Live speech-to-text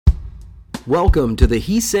Welcome to the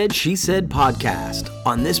He Said, She Said podcast.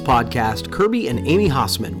 On this podcast, Kirby and Amy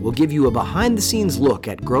Hossman will give you a behind-the-scenes look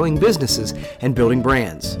at growing businesses and building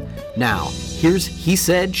brands. Now, here's He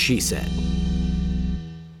Said, She Said.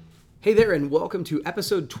 Hey there, and welcome to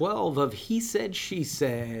episode 12 of He Said, She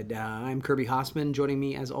Said. I'm Kirby Hossman. Joining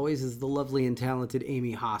me, as always, is the lovely and talented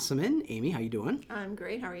Amy Hossman. Amy, how you doing? I'm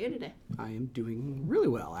great. How are you today? I am doing really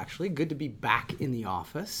well, actually. Good to be back in the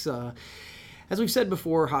office. As we've said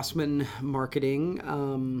before, Hossman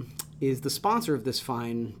Marketing is the sponsor of this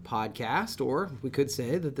fine podcast, or we could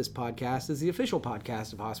say that this podcast is the official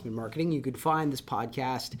podcast of Hossman Marketing. You could find this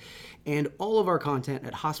podcast and all of our content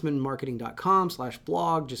at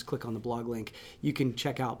hossmanmarketing.com/blog. Just click on the blog link. You can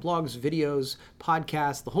check out blogs, videos,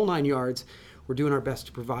 podcasts, the whole nine yards. We're doing our best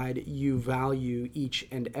to provide you value each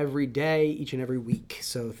and every day, each and every week.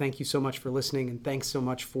 So thank you so much for listening, and thanks so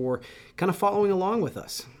much for kind of following along with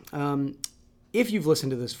us. If you've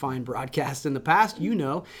listened to this fine broadcast in the past, you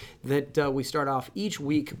know that we start off each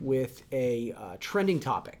week with a trending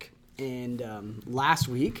topic. And last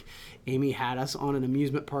week, Amy had us on an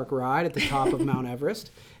amusement park ride at the top of Mount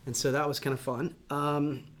Everest. And so that was kind of fun.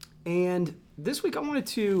 And this week, I wanted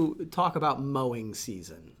to talk about mowing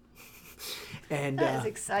season. And that is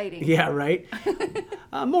exciting. Yeah, right?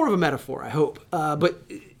 More of a metaphor, I hope. But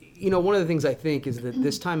you know, one of the things I think is that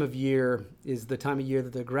this time of year is the time of year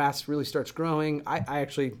that the grass really starts growing. I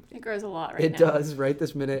actually... It grows a lot right now. It does, right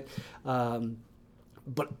this minute.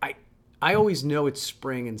 But I always know it's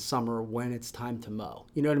spring and summer when it's time to mow.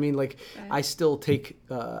 You know what I mean? Like, right. I still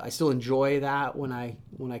enjoy that when I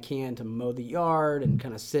can, to mow the yard and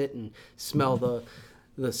kind of sit and smell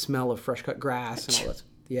the smell of fresh cut grass and all that.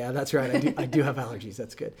 Yeah, that's right. I do have allergies.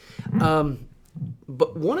 That's good.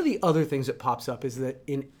 But one of the other things that pops up is that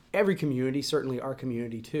in every community, certainly our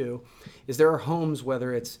community too, is there are homes,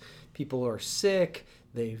 whether it's people are sick,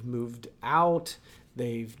 they've moved out,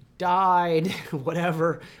 they've died,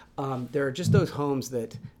 whatever. There are just those homes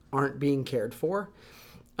that aren't being cared for.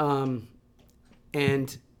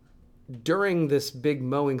 And during this big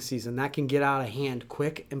mowing season, that can get out of hand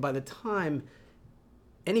quick. And by the time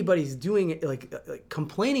anybody's doing it, like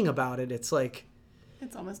complaining about it, it's like...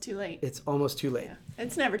 It's almost too late. It's almost too late. Yeah.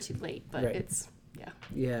 It's never too late, but right. Yeah.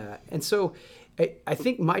 Yeah. And so I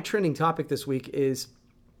think my trending topic this week is,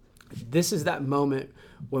 this is that moment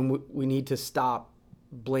when we need to stop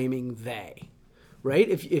blaming they, right?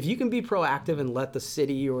 If you can be proactive and let the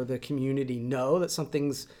city or the community know that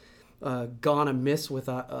something's gone amiss with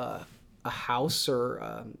a house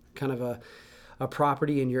or kind of a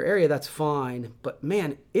property in your area, that's fine. But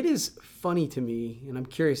man, it is funny to me, and I'm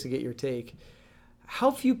curious to get your take,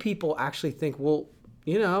 how few people actually think, well,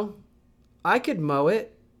 you know, I could mow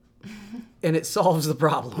it and it solves the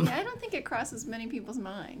problem. Yeah, I don't think it crosses many people's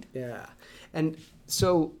mind. Yeah. And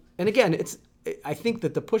so, and again, I think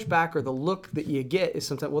that the pushback or the look that you get is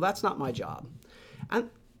sometimes, well, that's not my job. And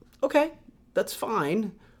okay, that's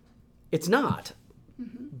fine. It's not.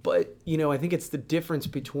 Mm-hmm. But, you know, I think it's the difference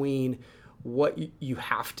between what you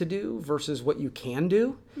have to do versus what you can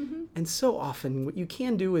do. Mm-hmm. And so often what you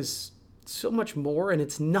can do is so much more, and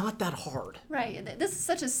it's not that hard. Right. This is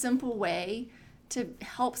such a simple way to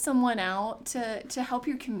help someone out, to help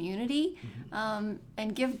your community, mm-hmm.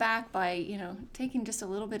 And give back by, you know, taking just a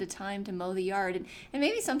little bit of time to mow the yard. And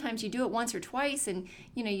maybe sometimes you do it once or twice, and,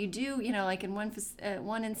 you know, you do, you know, like in one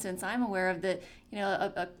instance I'm aware of, that, you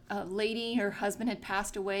know, a lady, her husband had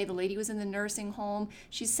passed away. The lady was in the nursing home.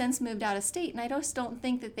 She's since moved out of state, and I just don't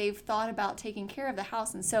think that they've thought about taking care of the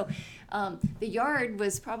house. And so the yard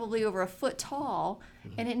was probably over a foot tall,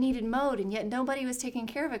 and it needed mowed, and yet nobody was taking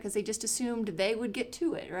care of it because they just assumed they would get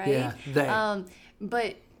to it, right? Yeah, they.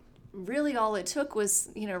 But really all it took was,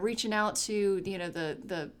 you know, reaching out to, you know,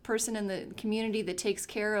 the person in the community that takes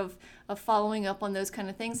care of following up on those kind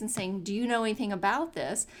of things and saying, do you know anything about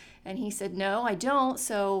this? And he said, no, I don't,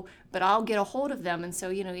 but I'll get a hold of them. And so,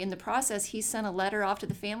 you know, in the process, he sent a letter off to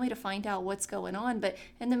the family to find out what's going on. But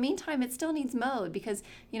in the meantime, it still needs mowed because,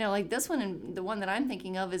 you know, like this one, and the one that I'm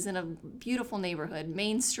thinking of, is in a beautiful neighborhood,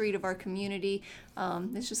 main street of our community.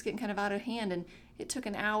 It's just getting kind of out of hand. And it took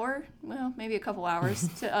an hour, well, maybe a couple hours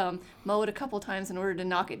to mow it a couple times in order to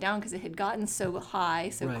knock it down because it had gotten so high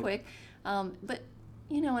so right. quick. But,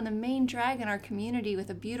 you know, in the main drag in our community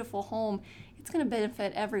with a beautiful home, it's going to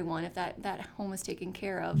benefit everyone if that home is taken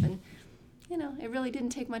care of. And, you know, it really didn't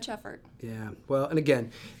take much effort. Yeah. Well, and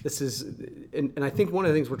again, this is, and I think one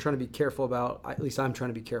of the things we're trying to be careful about, at least I'm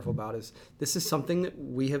trying to be careful about, is this is something that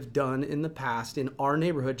we have done in the past in our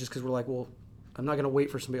neighborhood just because we're like, well, I'm not going to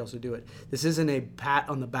wait for somebody else to do it. This isn't a pat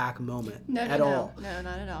on the back moment at all. No,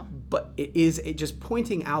 not at all. But it is just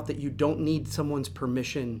pointing out that you don't need someone's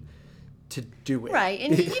permission to do it. Right,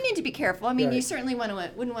 and you need to be careful. I mean, Right. you certainly wouldn't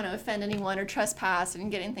want to offend anyone or trespass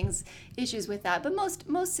and get in issues with that. But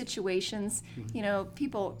most situations,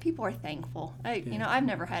 people are thankful. I've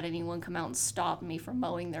never had anyone come out and stop me from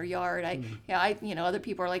mowing their yard. Other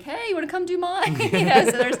people are like, hey, you want to come do mine?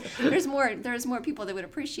 So there's more people that would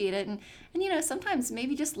appreciate it, and sometimes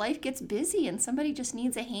maybe just life gets busy and somebody just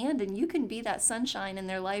needs a hand, and you can be that sunshine in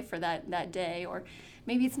their life for that day. Or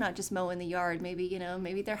maybe it's not just mowing the yard. Maybe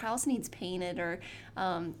maybe their house needs painted, or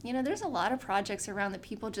there's a lot of projects around that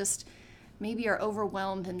people just maybe are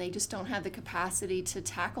overwhelmed and they just don't have the capacity to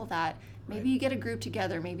tackle that. Maybe you get a group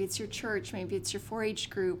together. Maybe it's your church. Maybe it's your 4-H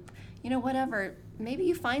group. Whatever. Maybe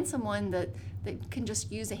you find someone that can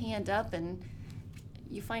just use a hand up, and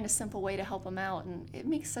you find a simple way to help them out, and it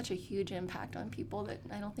makes such a huge impact on people that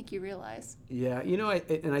I don't think you realize. Yeah,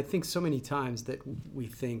 I think so many times that we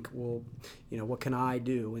think, well, what can I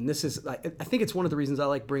do? And this is, I think it's one of the reasons I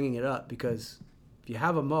like bringing it up, because if you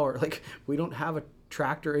have a mower, like, we don't have a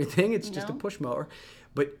tractor or anything, it's just a push mower,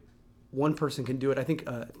 but one person can do it. I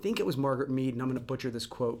think it was Margaret Mead, and I'm going to butcher this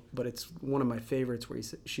quote, but it's one of my favorites, where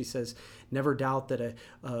she says, "Never doubt that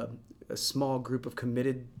a small group of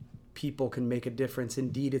committed people can make a difference.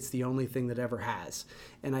 Indeed, it's the only thing that ever has."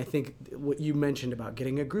 And I think what you mentioned about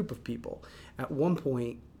getting a group of people. At one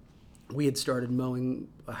point, we had started mowing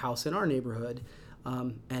a house in our neighborhood,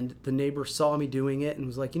 and the neighbor saw me doing it and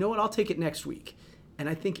was like, "You know what? I'll take it next week." And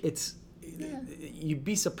I think you'd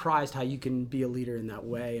be surprised how you can be a leader in that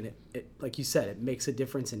way. And it, like you said, it makes a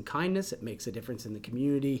difference in kindness. It makes a difference in the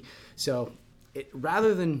community. So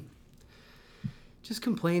rather than just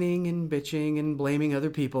complaining and bitching and blaming other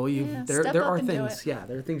people, there are things. Yeah,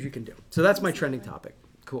 there are things you can do. So that's my trending topic.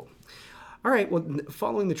 Cool. All right. Well,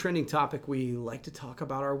 following the trending topic, we like to talk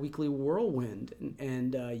about our weekly whirlwind,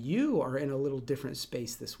 and you are in a little different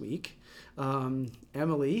space this week.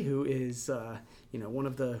 Emily, who is one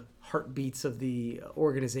of the heartbeats of the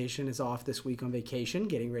organization, is off this week on vacation,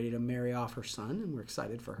 getting ready to marry off her son, and we're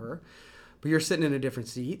excited for her. But you're sitting in a different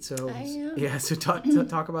seat, so I am. Yeah. So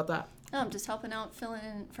talk about that. I'm just helping out, filling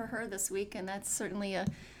in for her this week, and that's certainly a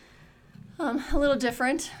little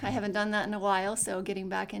different. I haven't done that in a while, so getting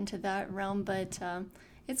back into that realm, but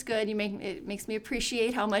it's good. It makes me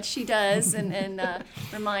appreciate how much she does, and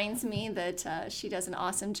reminds me that she does an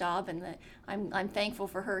awesome job, and that I'm thankful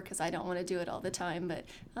for her, because I don't want to do it all the time. But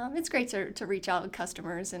it's great to reach out with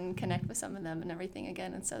customers and connect with some of them and everything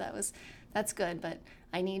again, and so that's good. But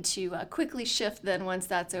I need to quickly shift then, once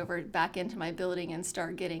that's over, back into my building and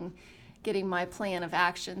start getting my plan of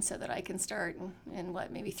action, so that I can start in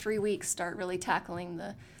maybe 3 weeks, start really tackling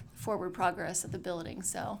the forward progress of the building.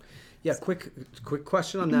 So yeah, quick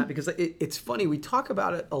question on that, because it's funny, we talk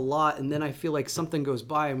about it a lot, and then I feel like something goes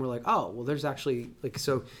by and we're like, oh, well, there's actually, like,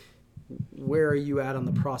 so where are you at on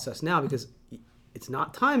the process now? Because it's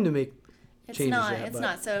not time to make changes yet. It's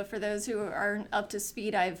not. So for those who aren't up to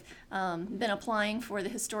speed, I've been applying for the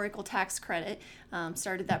historical tax credit.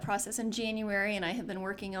 Started that process in January, and I have been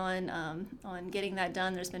working on getting that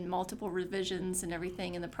done. There's been multiple revisions and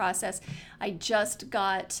everything in the process. I just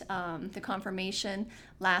got the confirmation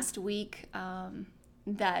last week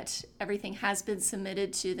that everything has been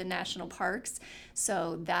submitted to the national parks,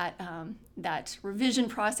 so that revision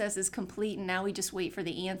process is complete, and now we just wait for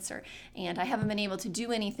the answer. And I haven't been able to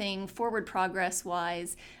do anything forward progress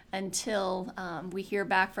wise until we hear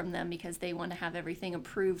back from them, because they want to have everything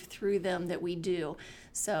approved through them that we do.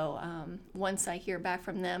 So once I hear back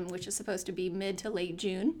from them, which is supposed to be mid to late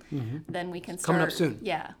June, then we can start. Coming up soon.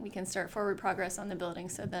 Yeah, we can start forward progress on the building.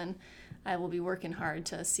 So then I will be working hard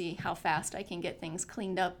to see how fast I can get things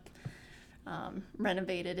cleaned up,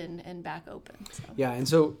 renovated, and back open. So. Yeah, and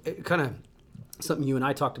so kind of something you and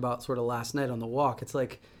I talked about sort of last night on the walk. It's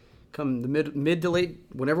like, come the mid to late,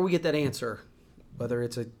 whenever we get that answer, whether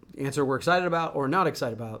it's an answer we're excited about or not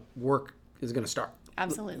excited about, work is going to start.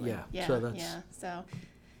 Absolutely. Yeah. So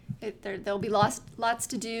there'll be lots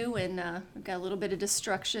to do, and we've got a little bit of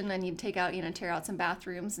destruction. I need to tear out some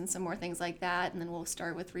bathrooms and some more things like that, and then we'll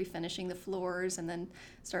start with refinishing the floors, and then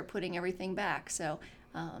start putting everything back. So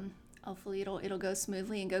hopefully it'll go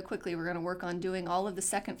smoothly and go quickly. We're going to work on doing all of the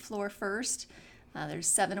second floor first. There's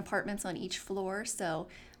 7 apartments on each floor, so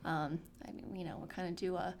we'll kind of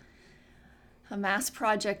do a mass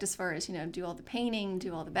project as far as do all the painting,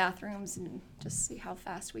 do all the bathrooms, and just see how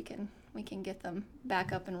fast we can get them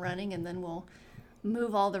back up and running, and then we'll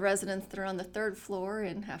move all the residents that are on the 3rd floor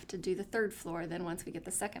and have to do the 3rd floor then once we get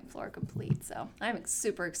the 2nd floor complete. So I'm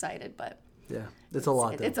super excited, but yeah, it's a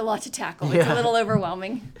lot. It's a lot to tackle. It's a little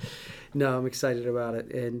overwhelming. No, I'm excited about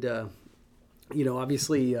it, and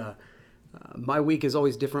obviously My week is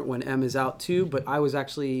always different when Em is out too, but I was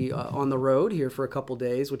actually on the road here for a couple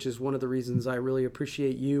days, which is one of the reasons I really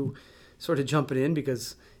appreciate you sort of jumping in,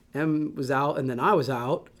 because Em was out and then I was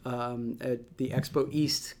out at the Expo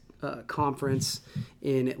East conference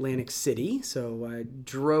in Atlantic City. So I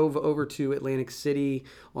drove over to Atlantic City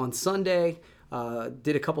on Sunday,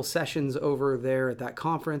 did a couple sessions over there at that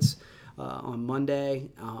conference on Monday,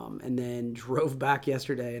 and then drove back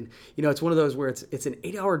yesterday. And it's one of those where it's an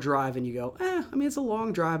 8-hour drive, and you go, I mean, it's a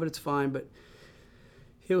long drive, but it's fine. But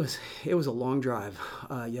it was a long drive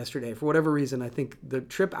yesterday. For whatever reason, I think the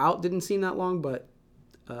trip out didn't seem that long, but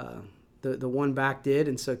the one back did.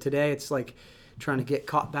 And so today it's like trying to get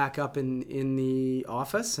caught back up in the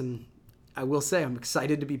office. And I will say I'm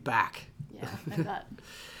excited to be back. Yeah, I bet.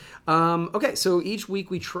 Okay, so each week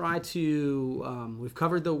we try to, we've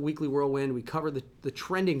covered the weekly whirlwind, we covered the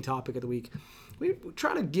trending topic of the week. We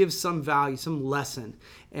try to give some value, some lesson,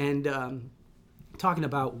 and talking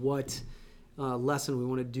about what lesson we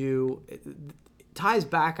want to do. It ties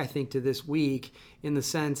back, I think, to this week in the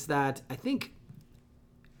sense that I think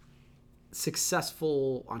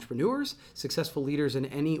successful entrepreneurs, successful leaders in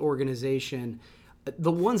any organization,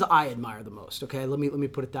 the ones I admire the most, okay, let me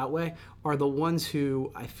put it that way, are the ones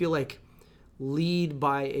who I feel like lead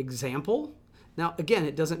by example. Now, again,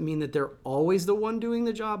 it doesn't mean that they're always the one doing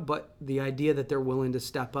the job, but the idea that they're willing to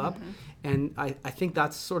step up. Mm-hmm. And I think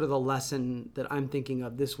that's sort of the lesson that I'm thinking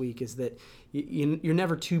of this week, is that you're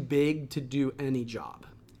never too big to do any job.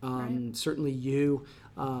 Right. Certainly you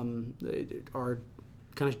are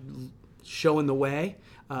kind of showing the way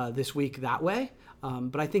this week that way.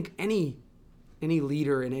 But I think any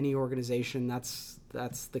leader in any organization, that's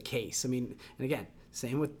the case. I mean, and again,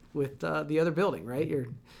 same with the other building, right? You're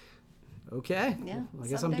okay. Yeah. Well, I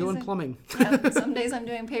guess I'm doing plumbing. Yeah, some days I'm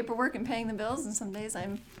doing paperwork and paying the bills, and some days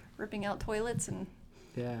I'm ripping out toilets and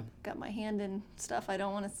got my hand in stuff I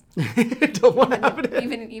don't want to don't want to have it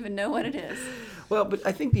even know what it is. Well, but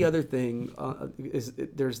I think the other thing is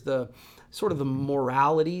there's the sort of the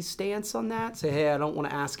morality stance on that. Say, hey, I don't want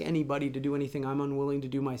to ask anybody to do anything I'm unwilling to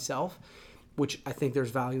do myself, which I think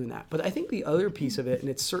there's value in that. But I think the other piece of it, and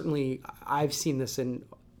it's certainly, I've seen this in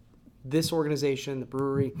this organization, the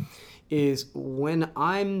brewery, is when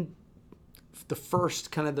I'm the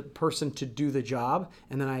first kind of the person to do the job,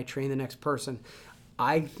 and then I train the next person,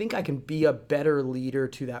 I think I can be a better leader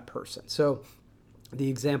to that person. So the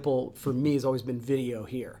example for me has always been video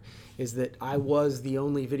here, is that I was the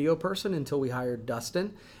only video person until we hired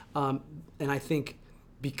Dustin. And I think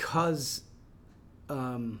because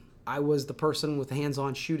I was the person with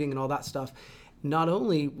hands-on shooting and all that stuff, not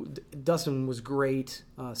only Dustin was great,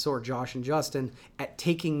 so are Josh and Justin, at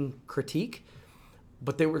taking critique,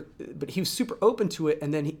 but he was super open to it.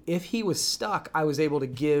 And then if he was stuck, I was able to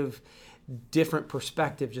give different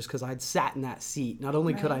perspective just because I'd sat in that seat. Not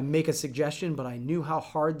only could I make a suggestion, but I knew how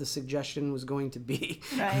hard the suggestion was going to be.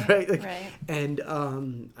 Right. Right. And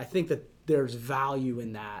I think that there's value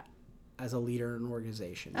in that as a leader in an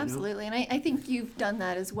organization. Absolutely. And I think you've done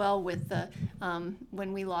that as well with the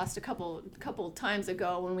when we lost a couple times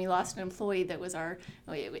ago, when we lost an employee that was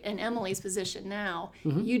in Emily's position now.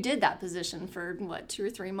 Mm-hmm. You did that position for 2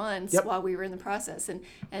 or 3 months while we were in the process,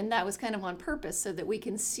 and that was kind of on purpose so that we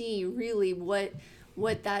can see really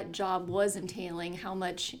what that job was entailing, how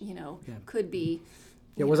much could be.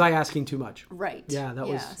 Yeah, was I asking too much? Right. Yeah, that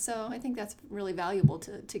was. So I think that's really valuable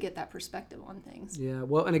to get that perspective on things. Yeah,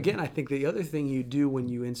 well, and again, I think the other thing you do when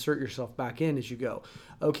you insert yourself back in is you go,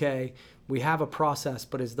 okay, we have a process,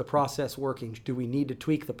 but is the process working? Do we need to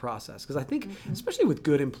tweak the process? Because I think, especially with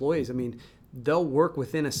good employees, I mean, they'll work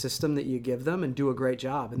within a system that you give them and do a great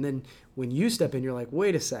job. And then when you step in, you're like,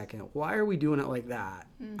 wait a second, why are we doing it like that?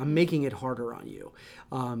 Mm-hmm. I'm making it harder on you.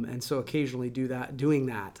 And so occasionally doing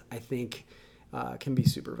that, I think, can be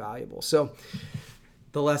super valuable. So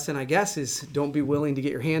the lesson, I guess, is don't be willing to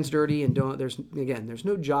get your hands dirty, and there's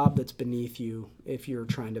no job that's beneath you if you're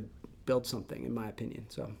trying to build something, in my opinion.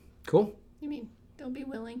 So cool. You mean don't be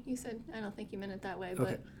willing? You said, I don't think you meant it that way,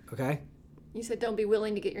 but okay. You said don't be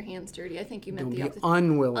willing to get your hands dirty. I think you meant the opposite.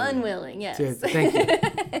 Unwilling. Unwilling, yes. Thank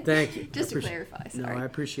you. Thank you. Just to clarify, sorry. No, I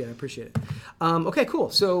appreciate it. Okay, cool.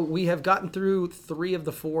 So we have gotten through 3 of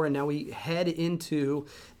the 4, and now we head into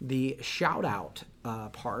the shout-out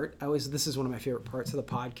part. This is one of my favorite parts of the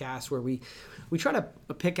podcast, where we try to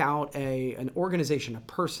pick out an organization, a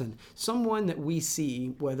person, someone that we see,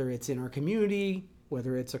 whether it's in our community,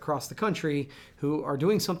 whether it's across the country, who are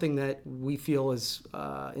doing something that we feel is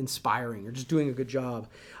inspiring or just doing a good job.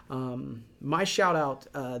 My shout out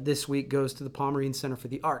this week goes to the Pomerene Center for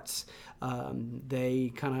the Arts.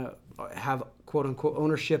 They kind of have quote unquote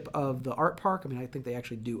ownership of the art park. I mean, I think they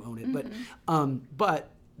actually do own it, but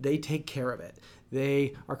they take care of it.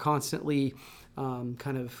 They are constantly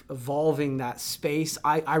kind of evolving that space.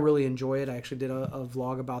 I really enjoy it. I actually did a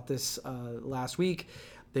vlog about this last week.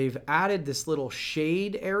 They've added this little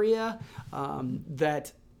shade area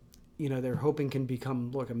that, they're hoping can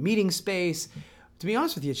become like a meeting space. To be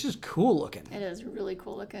honest with you, it's just cool looking. It is really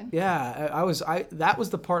cool looking. Yeah, that was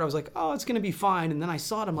the part I was like, oh, it's going to be fine. And then I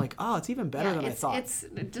saw it. I'm like, oh, it's even better than I thought. It's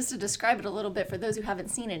just to describe it a little bit for those who haven't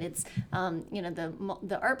seen it. It's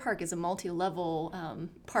the art park is a multi-level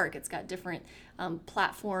park. It's got different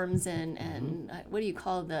platforms and what do you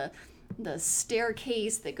call the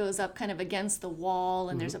staircase that goes up kind of against the wall,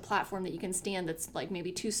 and there's a platform that you can stand that's like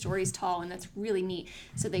maybe 2 stories tall, and that's really neat.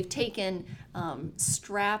 So they've taken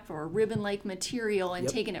strap or ribbon-like material and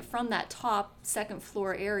taken it from that top second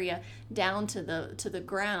floor area down to the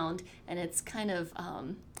ground, and it's kind of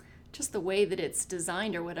just the way that it's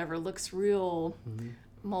designed or whatever looks real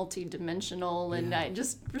multi-dimensional and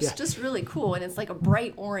just really cool, and it's like a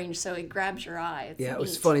bright orange, so it grabs your eye. It's it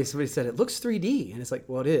was neat. funny. Somebody said it looks 3D, and it's like,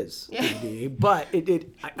 well, it is 3D, but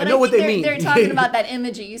I But know what they mean. They're talking about that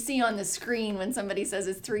image that you see on the screen when somebody says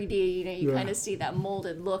it's 3D. You kind of see that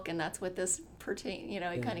molded look, and that's what this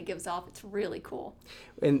it kind of gives off. It's really cool.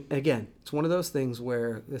 And again, it's one of those things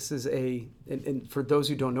where this is and for those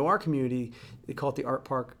who don't know our community, they call it the Art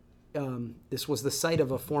Park. This was the site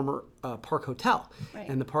of a former Park Hotel,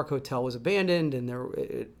 and the Park Hotel was abandoned,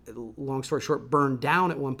 and long story short, burned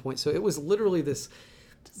down at one point. So it was literally this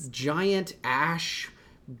giant ash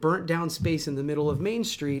burnt down space in the middle of Main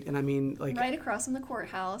Street, and I mean, like right across from the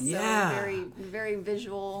courthouse. Yeah, so very very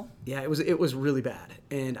visual. Yeah, it was really bad,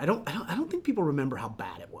 and I don't think people remember how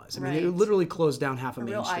bad it was. I mean, it Right. literally closed down half of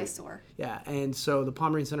Main Real Street. eyesore. Yeah, and so the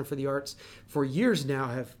Pomeranian Center for the Arts for years now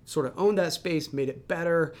have sort of owned that space, made it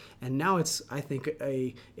better, and now it's, I think,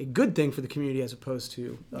 a good thing for the community as opposed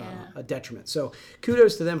to a detriment. So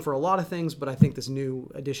kudos to them for a lot of things, but I think this new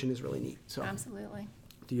addition is really neat. So Absolutely.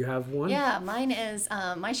 do you have one? Yeah, mine is,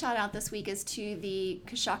 my shout out this week is to the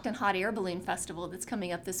Coshocton Hot Air Balloon Festival that's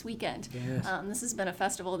coming up this weekend. Yes. This has been a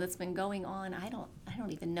festival that's been going on, I don't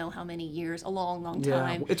even know how many years, a long Yeah,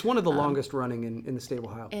 time. it's one of the longest running in the state of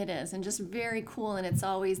Ohio. It is, and just very cool, and it's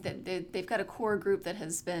always that they've got a core group that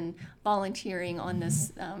has been volunteering on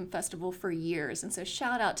this festival for years, and so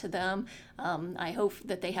shout out to them. I hope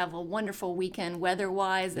that they have a wonderful weekend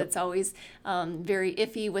weather-wise. It's always very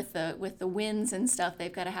iffy with the winds and stuff.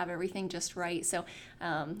 They've got to have everything just right, so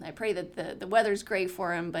I pray that the weather's great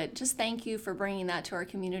for them, but just thank you for bringing that to our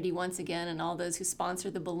community once again, and all those who sponsor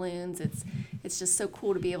the balloons. It's just so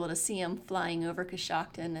cool to be able to see them flying over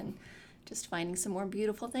Coshocton and just finding some more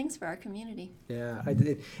beautiful things for our community. Yeah,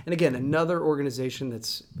 and again, another organization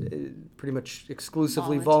that's pretty much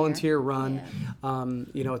exclusively volunteer run.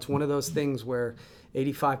 Yeah. It's one of those things where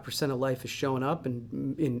 85% of life is showing up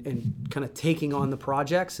and kind of taking on the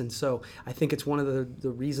projects, and so I think it's one of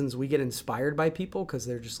the reasons we get inspired by people, because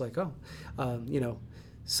they're just like,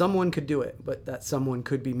 someone could do it, but that someone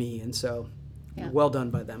could be me, and so. Yeah. Well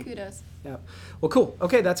done by them. Kudos. Yeah. Well, cool.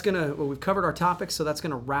 Okay, we've covered our topics, so that's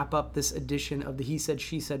gonna wrap up this edition of the He Said,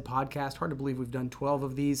 She Said podcast. Hard to believe we've done 12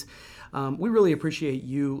 of these. We really appreciate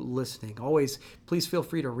you listening. Always, please feel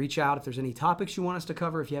free to reach out if there's any topics you want us to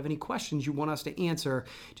cover. If you have any questions you want us to answer,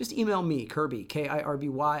 just email me, Kirby, Kirby,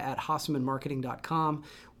 at HossamanMarketing.com.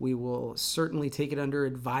 We will certainly take it under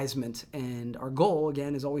advisement, and our goal,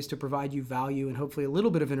 again, is always to provide you value and hopefully a little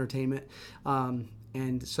bit of entertainment.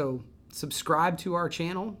 And so subscribe to our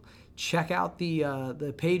channel. Check out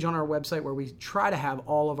the page on our website where we try to have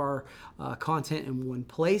all of our content in one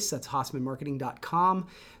place. That's HossamanMarketing.com.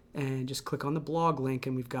 And just click on the blog link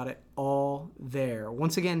and we've got it all there.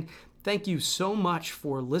 Once again, thank you so much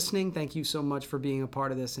for listening. Thank you so much for being a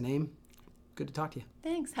part of this. And Aim, good to talk to you.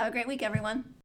 Thanks. Have a great week, everyone.